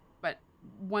 But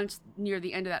once near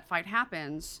the end of that fight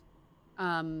happens,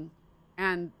 and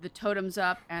the totem's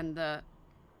up and the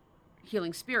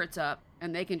healing spirit's up,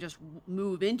 and they can just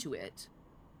move into it,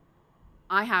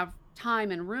 I have time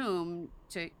and room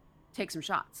to take some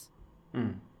shots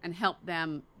and help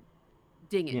them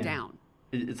ding it down.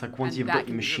 It's like once And you've that got the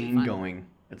can be really machine fun. going,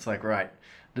 it's like, right,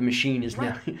 the machine is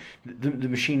Right. now, the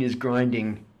machine is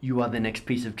grinding. You are the next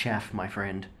piece of chaff, my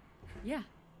friend. Yeah.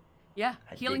 Yeah.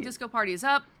 I Healing dig it. disco party is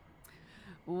up.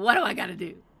 What do I got to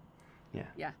do? Yeah.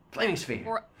 Yeah. Flaming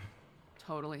sphere.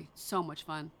 Totally. So much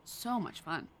fun. So much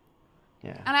fun.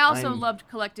 Yeah. And I also I'm- loved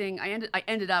collecting. I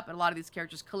ended up at a lot of these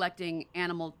characters collecting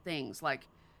animal things like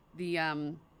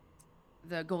the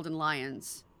golden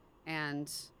lions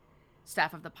and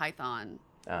staff of the python.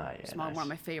 Ah, yeah. It's one Nice. of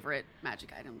my favorite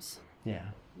magic items. Yeah.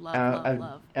 Love,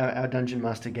 love. Our dungeon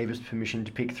master gave us permission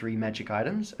to pick 3 magic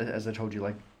items, as I told you,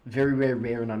 like very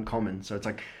rare, and uncommon. So it's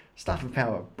like Staff of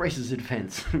Power, Braces of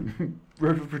Defense,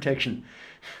 Robe of Protection.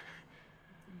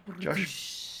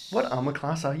 Josh, what armor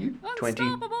class are you? 20.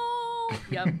 Unstoppable.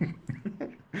 Yep.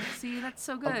 See, that's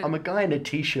so good. I'm a guy in a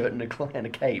t-shirt and a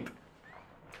cape.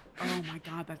 Oh my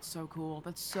god, that's so cool.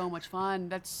 That's so much fun.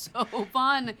 That's so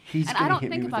fun. He's and gonna I don't hit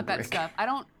me think with about a that brick. stuff. I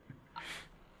don't.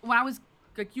 When I was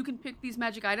like, you can pick these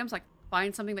magic items, like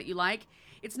find something that you like.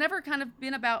 It's never kind of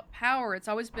been about power. It's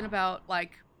always been about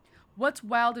like what's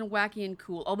wild and wacky and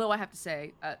cool. Although I have to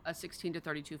say, a 16 to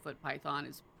 32 foot python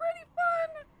is pretty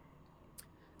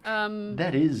fun.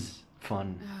 That is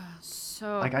fun.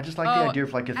 So Like, I just like the idea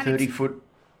of like a and 30-foot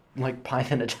like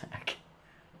python attack.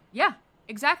 Yeah,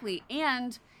 exactly.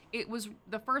 And it was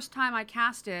the first time I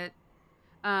cast it.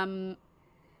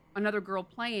 another girl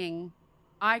playing.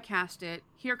 I cast it.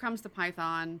 Here comes the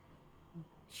python.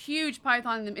 Huge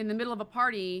python in the middle of a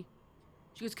party.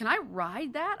 She goes, "Can I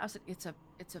ride that?" I said, it's a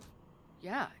it's a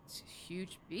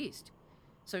huge beast.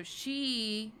 So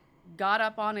she got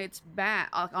up on its back,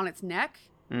 on its neck,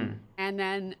 and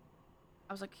then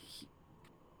I was like,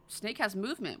 "Snake has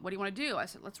movement. What do you want to do?" I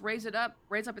said, "Let's raise up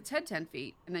its head 10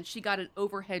 feet." And then she got an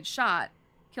overhead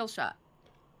kill shot,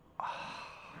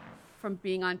 from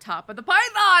being on top of the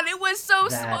python. It was so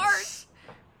smart.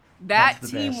 That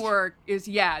teamwork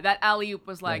that alley-oop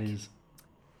was like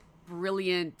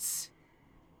brilliant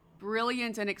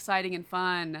and exciting and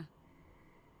fun.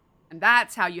 And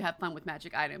that's how you have fun with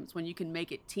magic items, when you can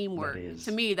make it teamwork.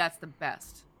 To me, that's the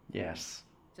best. Yes.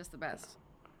 Just the best.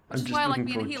 Which is why I like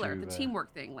being a healer, the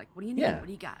teamwork thing. Like, what do you need? Yeah. What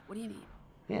do you got? What do you need?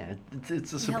 Yeah,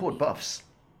 it's the support buffs.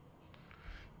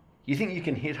 You think you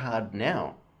can hit hard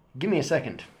now? Give me a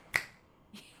second.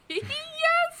 Yes!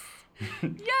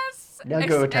 Now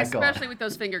go attack God. Especially with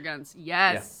those finger guns.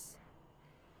 Yes.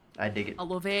 Yeah. I dig it. I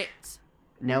love it.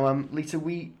 Now, Lisa,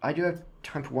 I do have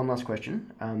time for one last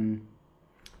question.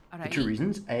 For two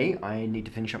reasons. A, I need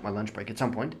to finish up my lunch break at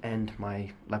some point, and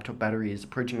my laptop battery is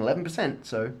approaching 11%,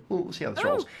 so we'll see how this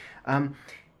rolls.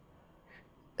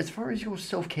 As far as your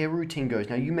self-care routine goes,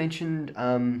 now you mentioned,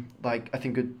 I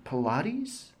think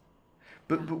Pilates?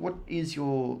 But what is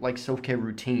your, self-care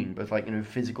routine, both,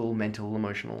 physical, mental,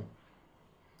 emotional?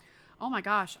 Oh my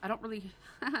gosh, I don't really...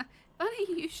 Funny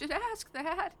you should ask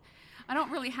that. I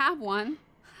don't really have one.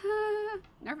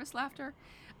 Nervous laughter.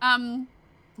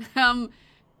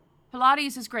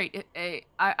 Pilates is great.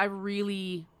 I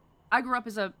grew up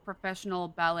as a professional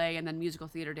ballet and then musical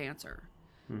theater dancer.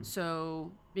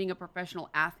 So being a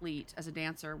professional athlete as a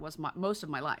dancer was most of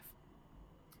my life.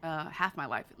 Half my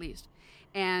life, at least.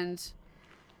 And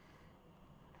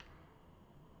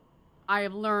I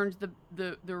have learned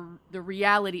the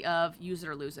reality of use it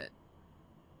or lose it.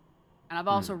 And I've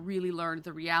also really learned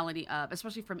the reality of,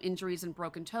 especially from injuries and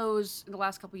broken toes in the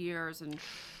last couple of years. And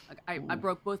I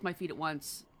broke both my feet at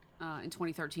once in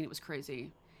 2013. It was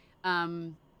crazy.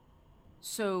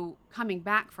 So coming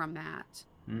back from that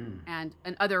and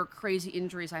other crazy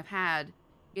injuries I've had,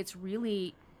 it's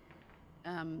really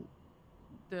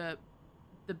the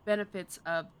benefits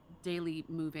of daily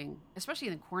moving, especially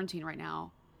in quarantine right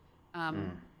now.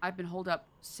 I've been holed up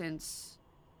since,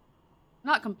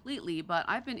 not completely, but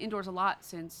I've been indoors a lot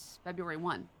since February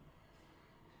 1.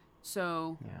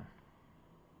 So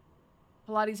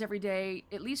Pilates every day,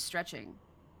 at least stretching.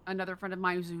 Another friend of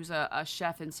mine who's a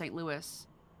chef in St. Louis,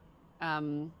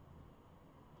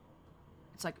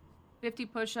 it's like 50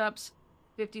 push-ups,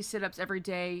 50 sit-ups every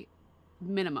day,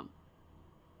 minimum.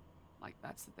 Like,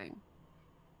 that's the thing.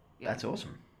 Yeah. That's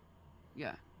awesome.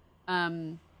 Yeah.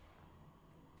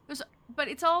 But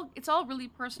it's all really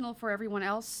personal for everyone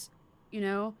else, you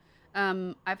know.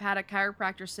 I've had a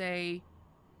chiropractor say,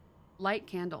 light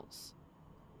candles,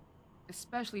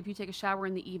 especially if you take a shower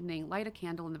in the evening. Light a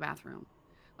candle in the bathroom,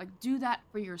 like do that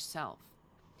for yourself.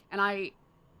 And I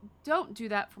don't do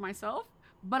that for myself,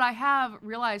 but I have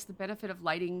realized the benefit of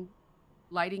lighting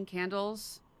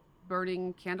candles,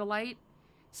 burning candlelight.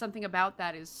 Something about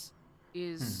that is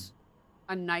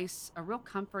a real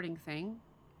comforting thing.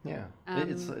 Yeah,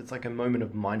 it's like a moment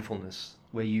of mindfulness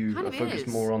where you kind are focused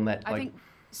more on that. I think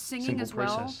singing as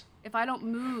well. Process. If I don't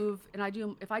move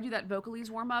and if I do that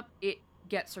vocalese warm up, it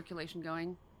gets circulation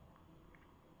going.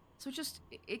 So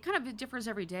it kind of differs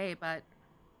every day, but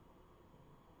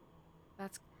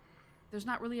there's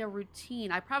not really a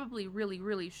routine. I probably really,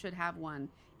 really should have one.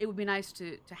 It would be nice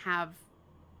to have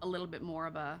a little bit more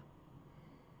of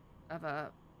a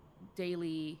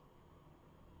daily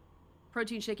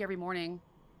protein shake every morning.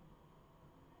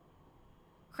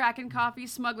 Kraken coffee,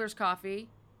 Smuggler's coffee,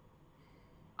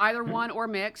 either one or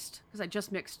mixed, because I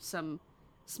just mixed some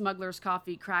Smuggler's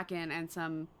coffee, Kraken, and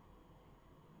some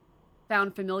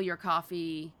Found Familiar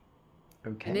coffee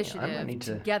initiative I need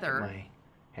to together. Get my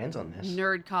hands on this.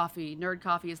 Nerd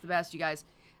coffee is the best, you guys.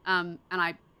 And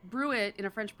I brew it in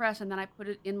a French press, and then I put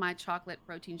it in my chocolate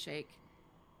protein shake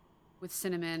with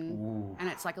cinnamon. And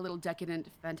it's like a little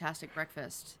decadent, fantastic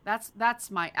breakfast.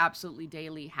 That's my absolutely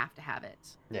daily have to have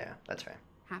it. Yeah, that's fair.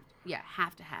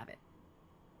 Have to have it.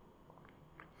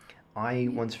 I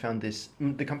once found this.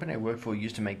 The company I worked for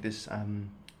used to make this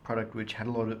product,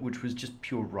 which was just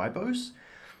pure ribose,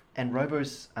 and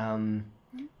ribose.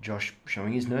 Josh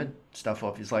showing his nerd stuff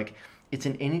off is like it's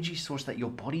an energy source that your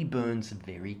body burns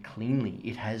very cleanly.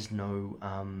 It has no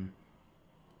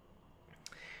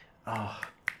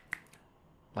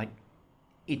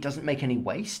it doesn't make any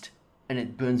waste, and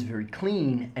it burns very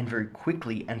clean and very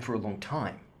quickly and for a long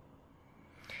time.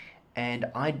 And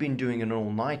I'd been doing an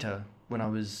all-nighter when I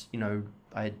was,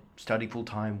 I had studied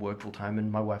full-time, worked full-time,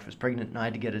 and my wife was pregnant, and I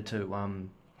had to get her to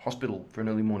hospital for an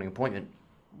early morning appointment.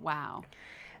 Wow.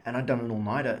 And I'd done an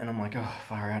all-nighter, and I'm like, oh,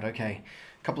 far out, okay.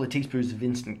 A couple of teaspoons of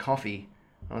instant coffee.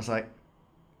 I was like,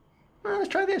 let's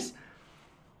try this.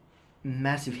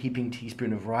 Massive heaping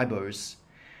teaspoon of ribose.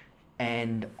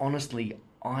 And honestly,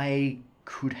 I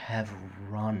could have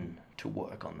run to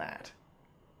work on that.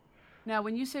 Now,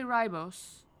 when you say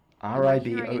ribose,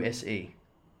 R-I-B-O-S-E.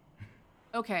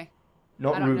 Okay.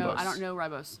 Not rubose. I don't know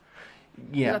ribose.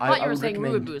 Yeah, I thought you were would saying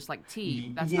recommend... rooibos, like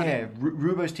tea. That's not yeah, it.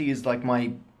 Rooibos tea is like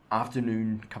my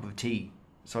afternoon cup of tea,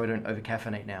 so I don't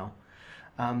over-caffeinate now.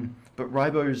 But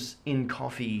ribose in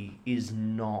coffee is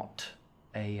not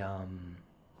a...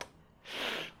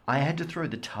 I had to throw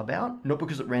the tub out, not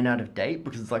because it ran out of date,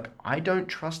 because it's like, I don't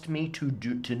trust me to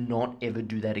not ever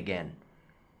do that again.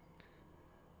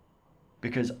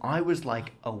 Because I was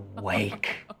like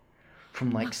awake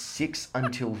from like 6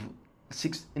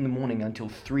 in the morning until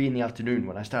 3 in the afternoon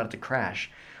when I started to crash.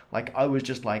 Like, I was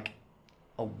just like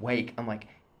awake. I'm like,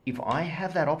 if I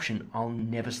have that option, I'll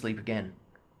never sleep again.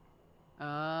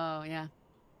 Oh, yeah.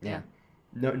 Yeah.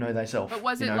 Know thyself. But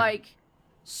was it like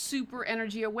super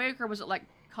energy awake, or was it like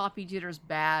coffee jitters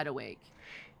bad awake?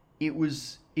 It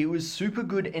was super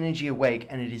good energy awake,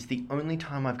 and it is the only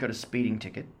time I've got a speeding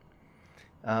ticket.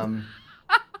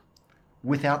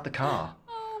 Without the car.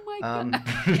 Oh my god.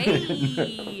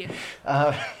 Hey.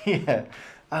 Yeah.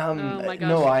 Oh my gosh.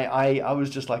 No, I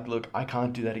was just like, look, I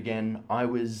can't do that again. I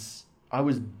was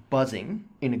buzzing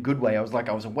in a good way. I was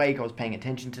awake. I was paying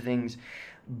attention to things,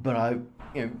 but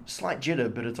slight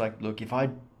jitter. But it's like, look, if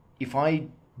I,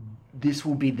 this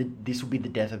will be the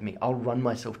death of me. I'll run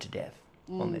myself to death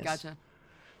on this. Gotcha.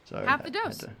 So half the I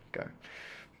dose. had to go.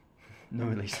 No,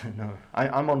 Lisa, no.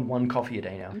 I'm on 1 coffee a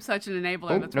day now. I'm such an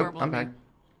enabler. That's nope, horrible. I'm back.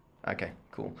 Okay,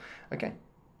 cool. Okay.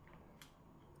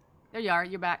 There you are.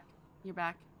 You're back. You're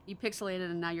back. You pixelated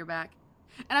and now you're back.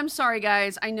 And I'm sorry,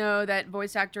 guys. I know that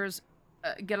voice actors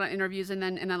get on interviews and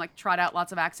then like trot out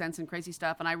lots of accents and crazy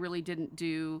stuff, and I really didn't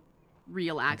do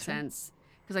real accents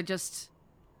because I just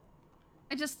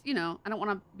I don't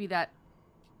want to be that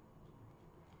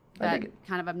kind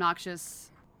of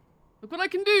obnoxious. Look what I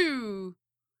can do.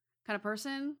 Kind of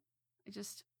person. I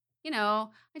just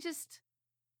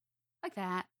like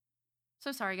that.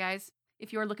 So sorry, guys.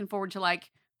 If you're looking forward to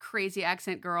like crazy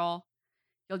accent girl,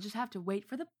 you'll just have to wait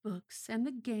for the books and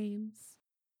the games.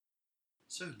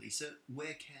 So, Lisa,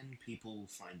 where can people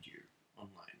find you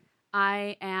online?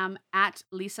 I am at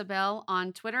Lisa Bell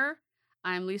on Twitter.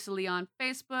 I'm Lisa Lee on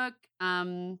Facebook.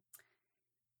 I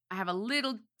have a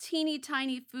little teeny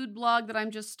tiny food blog that I'm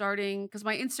just starting because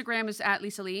my Instagram is at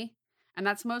Lisa Lee. And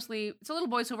that's mostly, it's a little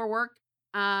voiceover work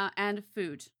and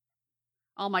food.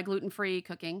 All my gluten-free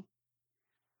cooking.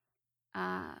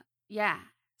 Yeah.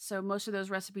 So most of those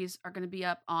recipes are going to be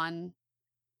up on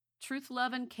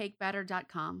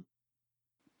truthloveandcakebatter.com.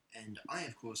 And I,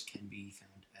 of course, can be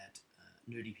found at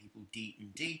Nerdy People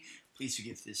D&D. Please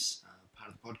forgive this part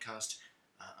of the podcast.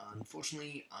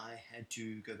 Unfortunately, I had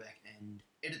to go back and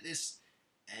edit this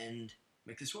and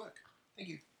make this work. Thank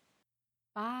you.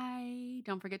 Bye.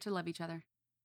 Don't forget to love each other.